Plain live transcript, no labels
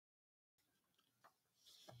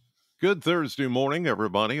Good Thursday morning,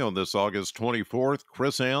 everybody, on this August 24th.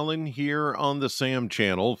 Chris Allen here on the Sam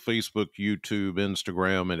channel, Facebook, YouTube,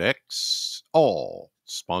 Instagram, and X, all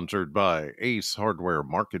sponsored by Ace Hardware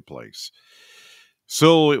Marketplace.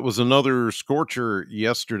 So it was another scorcher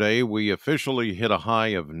yesterday. We officially hit a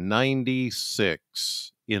high of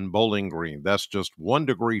 96 in Bowling Green. That's just 1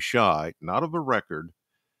 degree shy, not of a record,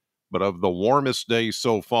 but of the warmest day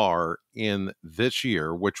so far in this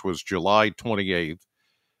year, which was July 28th.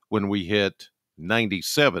 When we hit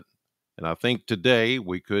 97. And I think today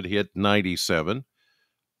we could hit 97,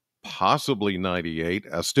 possibly 98.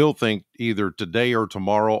 I still think either today or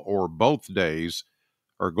tomorrow or both days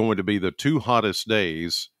are going to be the two hottest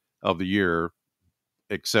days of the year,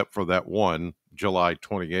 except for that one July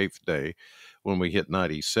 28th day when we hit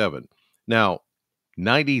 97. Now,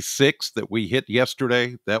 96 that we hit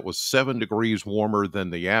yesterday, that was 7 degrees warmer than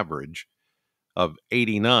the average of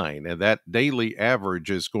 89, and that daily average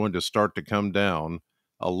is going to start to come down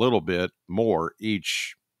a little bit more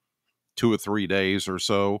each 2 or 3 days or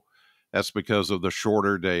so. That's because of the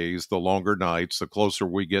shorter days, the longer nights, the closer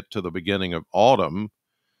we get to the beginning of autumn.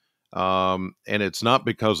 And it's not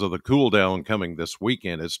because of the cool down coming this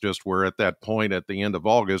weekend. It's just we're at that point at the end of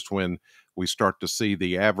August when we start to see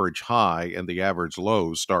the average high and the average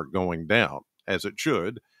lows start going down, as it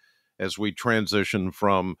should, as we transition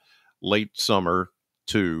from late summer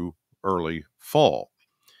to early fall.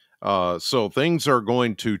 So things are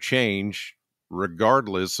going to change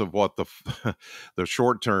regardless of what the the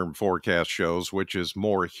short-term forecast shows, which is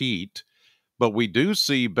more heat. But we do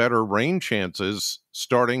see better rain chances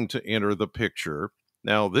starting to enter the picture.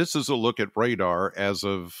 Now, this is a look at radar as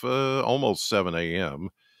of almost 7 a.m.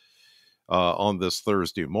 On this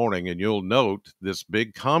Thursday morning. And you'll note this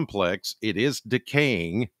big complex, it is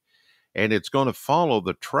decaying, and it's going to follow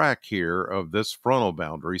the track here of this frontal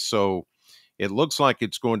boundary. So it looks like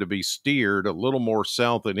it's going to be steered a little more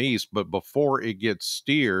south and east, but before it gets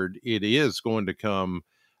steered, it is going to come,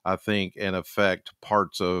 I think, and affect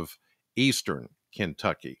parts of eastern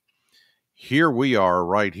Kentucky. Here we are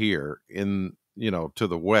right here in, to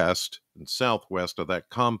the west and southwest of that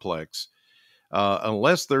complex.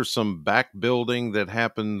 Unless there's some back building that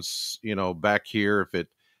happens, back here, if it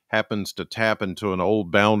happens to tap into an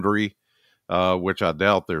old boundary, which I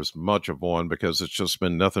doubt there's much of one because it's just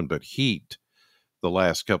been nothing but heat the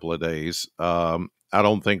last couple of days. I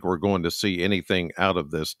don't think we're going to see anything out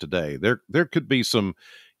of this today. There could be some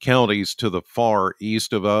counties to the far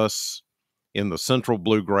east of us in the central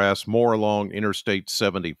bluegrass, more along Interstate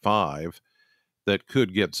 75, that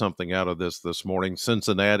could get something out of this morning.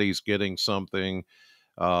 Cincinnati's getting something.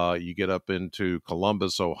 You get up into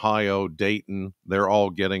Columbus, Ohio, Dayton, they're all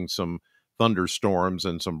getting some thunderstorms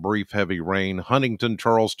and some brief heavy rain. Huntington,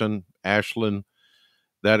 Charleston, Ashland,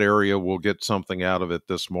 that area will get something out of it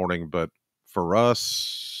this morning, but for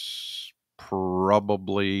us,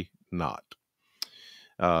 probably not.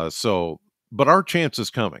 But our chance is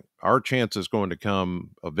coming. Our chance is going to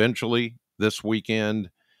come eventually this weekend,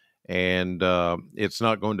 and it's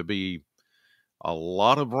not going to be a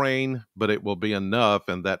lot of rain, but it will be enough,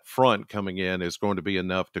 and that front coming in is going to be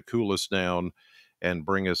enough to cool us down and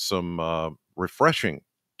bring us some refreshing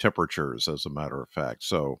temperatures, as a matter of fact.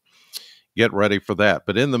 So get ready for that.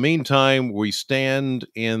 But in the meantime, we stand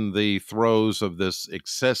in the throes of this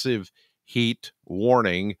excessive heat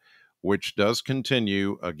warning, which does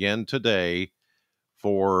continue again today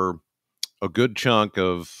for a good chunk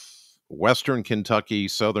of western Kentucky,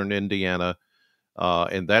 southern Indiana,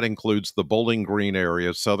 and that includes the Bowling Green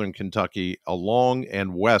area, southern Kentucky, along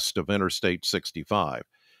and west of Interstate 65.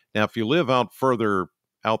 Now, if you live out further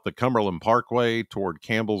out the Cumberland Parkway toward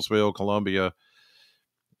Campbellsville, Columbia,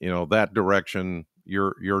 that direction,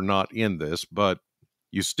 you're not in this, but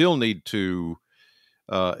you still need to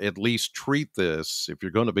at least treat this, if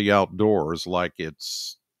you're going to be outdoors, like it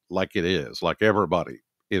is, like everybody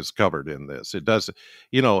is covered in this. It does,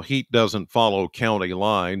 heat doesn't follow county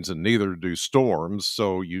lines, and neither do storms.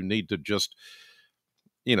 So you need to just,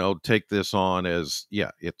 take this on as,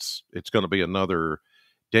 it's going to be another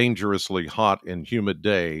dangerously hot and humid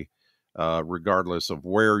day, regardless of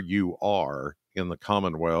where you are in the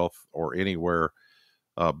Commonwealth or anywhere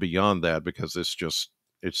beyond that, because it's just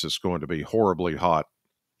going to be horribly hot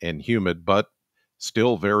and humid, but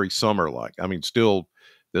still very summer-like. I mean, still,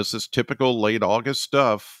 this is typical late August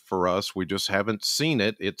stuff for us. We just haven't seen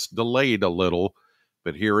it. It's delayed a little,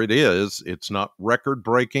 but here it is. It's not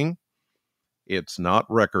record-breaking. It's not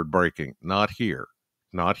record-breaking. Not here.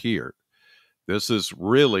 Not here. This is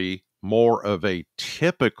really more of a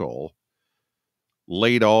typical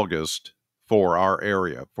late August for our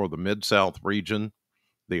area, for the Mid-South region.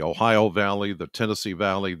 the Ohio Valley, the Tennessee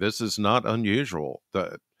Valley. This is not unusual.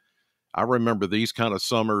 I remember these kind of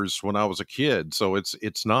summers when I was a kid, so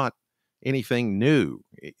it's not anything new.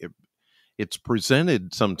 It's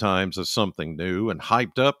presented sometimes as something new and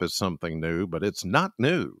hyped up as something new, but it's not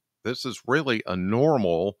new. This is really a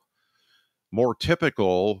normal, more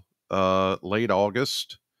typical late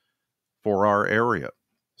August for our area.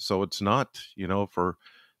 So it's not, for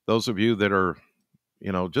those of you that are,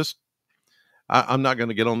 just, I'm not going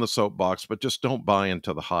to get on the soapbox, but just don't buy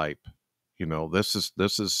into the hype. This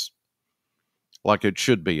is like it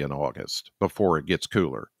should be in August before it gets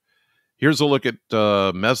cooler. Here's a look at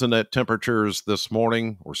mesonet temperatures this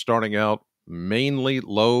morning. We're starting out mainly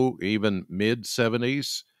low, even mid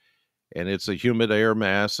 70s, and it's a humid air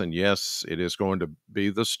mass. And yes, it is going to be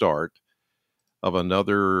the start of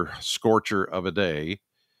another scorcher of a day,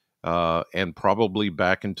 and probably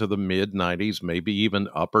back into the mid 90s, maybe even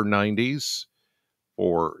upper 90s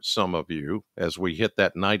for some of you as we hit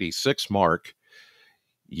that 96 mark.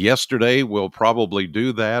 Yesterday, we'll probably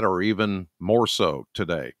do that, or even more so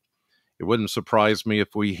today. It wouldn't surprise me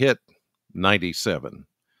if we hit 97.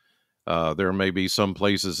 There may be some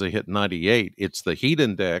places that hit 98. It's the heat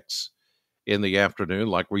index in the afternoon,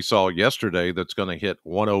 like we saw yesterday, that's going to hit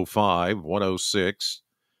 105, 106,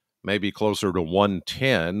 maybe closer to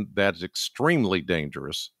 110. That's extremely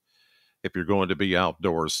dangerous if you're going to be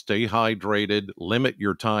outdoors. Stay hydrated, limit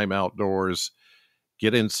your time outdoors,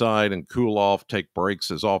 get inside and cool off, take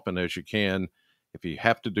breaks as often as you can. If you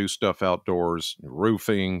have to do stuff outdoors,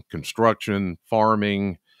 roofing, construction,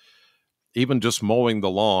 farming, even just mowing the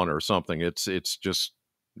lawn or something, it's just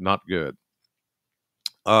not good.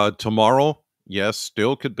 Tomorrow, yes,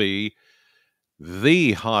 still could be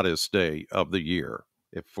the hottest day of the year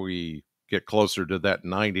if we get closer to that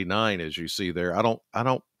 99 as you see there.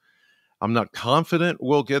 I'm not confident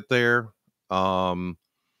we'll get there.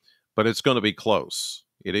 But it's going to be close.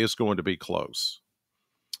 It is going to be close.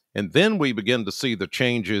 And then we begin to see the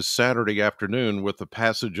changes Saturday afternoon with the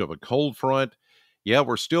passage of a cold front. Yeah,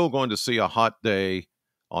 we're still going to see a hot day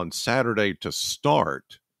on Saturday to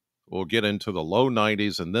start. We'll get into the low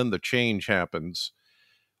 90s, and then the change happens.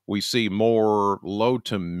 We see more low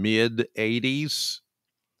to mid 80s,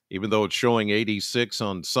 even though it's showing 86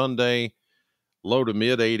 on Sunday, low to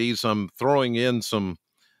mid 80s. I'm throwing in some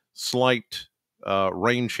slight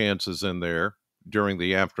rain chances in there during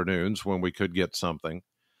the afternoons when we could get something.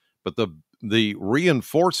 But the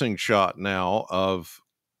reinforcing shot now of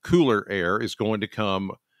cooler air is going to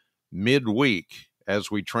come midweek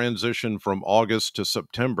as we transition from August to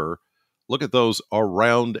September. Look at those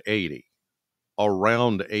around 80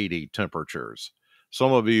 temperatures.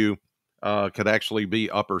 Some of you could actually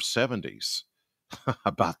be upper 70s. How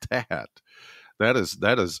about that? That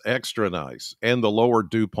is extra nice. And the lower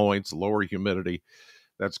dew points, lower humidity,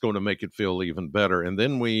 that's going to make it feel even better. And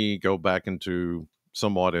then we go back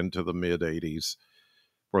somewhat into the mid 80s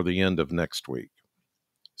for the end of next week.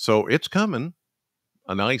 So it's coming.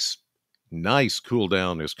 A nice cool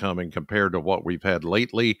down is coming compared to what we've had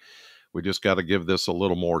lately. We just got to give this a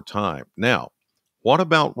little more time. Now, what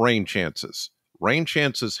about rain chances? Rain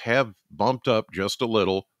chances have bumped up just a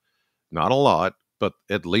little, not a lot, but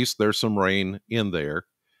at least there's some rain in there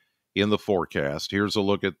in the forecast. Here's a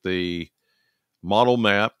look at the model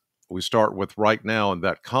map. We start with right now in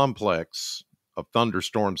that complex of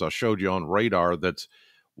thunderstorms I showed you on radar that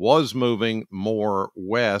was moving more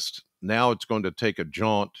west. Now it's going to take a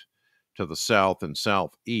jaunt to the south and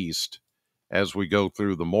southeast as we go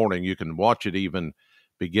through the morning. You can watch it even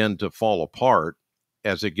begin to fall apart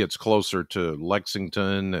as it gets closer to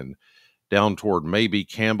Lexington and down toward maybe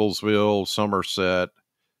Campbellsville, Somerset,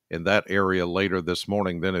 in that area later this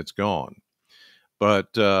morning. Then it's gone. But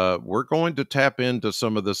we're going to tap into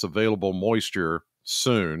some of this available moisture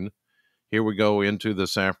soon. Here we go into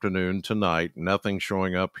this afternoon tonight. Nothing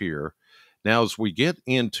showing up here. Now, as we get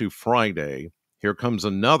into Friday, here comes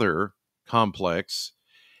another complex,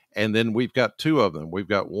 and then we've got two of them. We've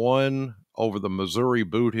got one over the Missouri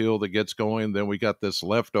Boot Hill that gets going. Then we got this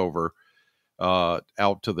leftover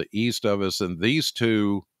out to the east of us, and these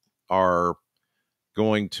two are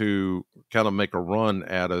going to kind of make a run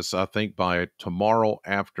at us. I think by tomorrow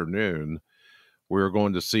afternoon, we're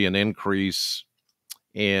going to see an increase.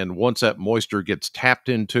 And once that moisture gets tapped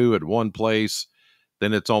into at one place,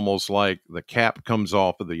 then it's almost like the cap comes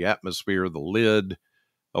off of the atmosphere, the lid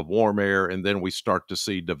of warm air, and then we start to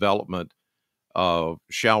see development of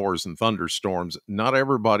showers and thunderstorms. Not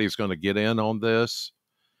everybody's going to get in on this,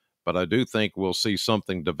 but I do think we'll see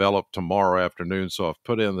something develop tomorrow afternoon. So I've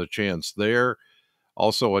put in the chance there.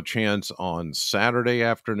 Also a chance on Saturday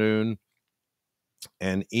afternoon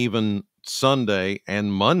and even Sunday,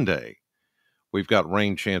 and Monday. We've got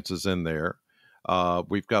rain chances in there.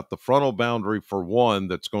 We've got the frontal boundary for one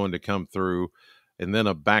that's going to come through, and then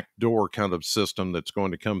a backdoor kind of system that's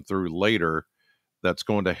going to come through later that's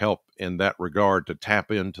going to help in that regard to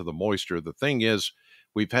tap into the moisture. The thing is,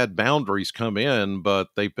 we've had boundaries come in, but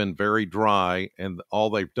they've been very dry, and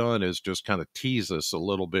all they've done is just kind of tease us a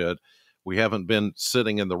little bit. We haven't been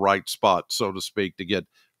sitting in the right spot, so to speak, to get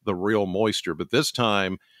the real moisture. But this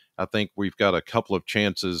time, I think we've got a couple of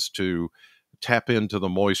chances to tap into the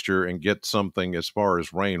moisture and get something as far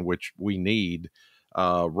as rain, which we need.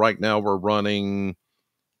 Right now, we're running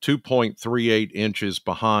 2.38 inches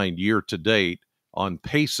behind year to date on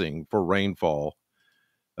pacing for rainfall.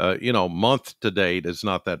 Month to date is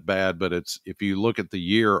not that bad, but if you look at the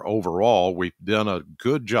year overall, we've done a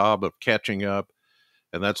good job of catching up,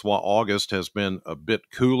 and that's why August has been a bit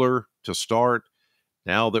cooler to start.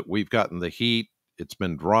 Now that we've gotten the heat, it's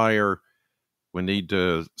been drier. We need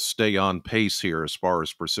to stay on pace here as far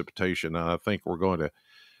as precipitation, and I think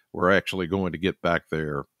we're actually going to get back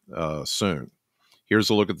there soon. Here's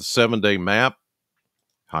a look at the 7-day map.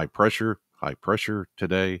 High pressure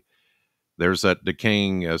today. There's that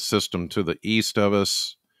decaying system to the east of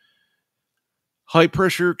us. High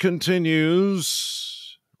pressure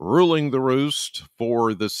continues ruling the roost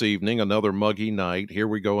for this evening. Another muggy night. Here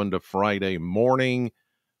we go into Friday morning.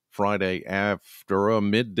 Friday after a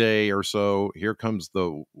midday or so. Here comes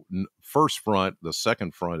the first front. The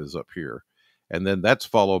second front is up here. And then that's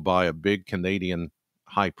followed by a big Canadian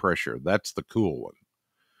high pressure. That's the cool one.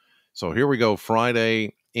 So here we go,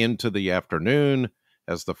 Friday into the afternoon.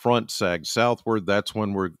 As the front sags southward, that's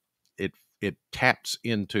when it taps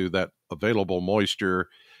into that available moisture,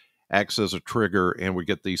 acts as a trigger, and we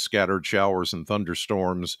get these scattered showers and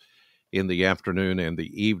thunderstorms in the afternoon and the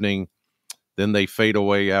evening. Then they fade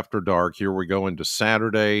away after dark. Here we go into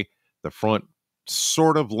Saturday. The front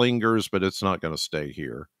sort of lingers, but it's not going to stay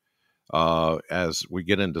here as we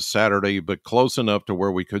get into Saturday, but close enough to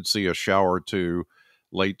where we could see a shower or two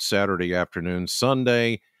late Saturday afternoon.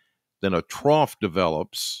 Sunday, then a trough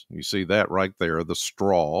develops. You see that right there, the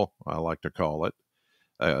straw, I like to call it,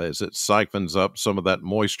 as it siphons up some of that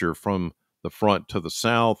moisture from the front to the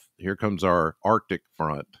south. Here comes our Arctic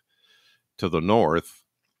front to the north.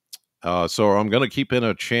 So I'm going to keep in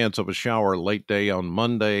a chance of a shower late day on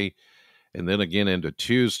Monday, and then again into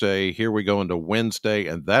Tuesday. Here we go into Wednesday,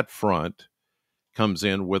 and that front comes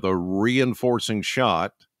in with a reinforcing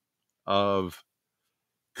shot of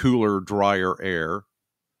cooler, drier air,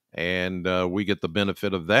 and we get the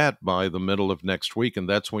benefit of that by the middle of next week. And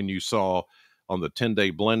that's when you saw on the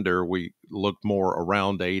 10-day blender, we looked more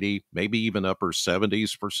around 80, maybe even upper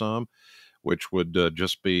 70s for some, which would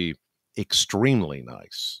just be extremely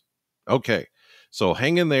nice. Okay, so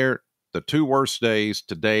hang in there. The two worst days,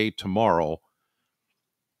 today, tomorrow,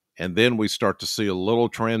 and then we start to see a little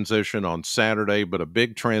transition on Saturday, but a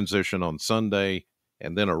big transition on Sunday,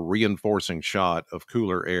 and then a reinforcing shot of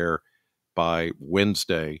cooler air by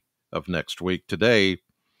Wednesday of next week. Today,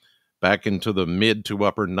 back into the mid to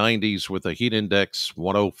upper 90s with a heat index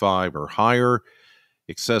 105 or higher.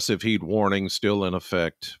 Excessive heat warning still in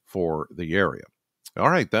effect for the area. All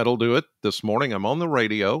right, that'll do it this morning. I'm on the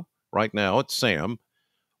radio right now at Sam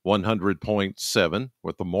 100.7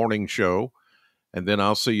 with the morning show. And then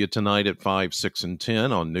I'll see you tonight at 5, 6, and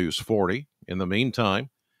 10 on News 40. In the meantime,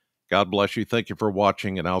 God bless you. Thank you for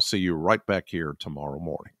watching, and I'll see you right back here tomorrow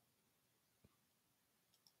morning.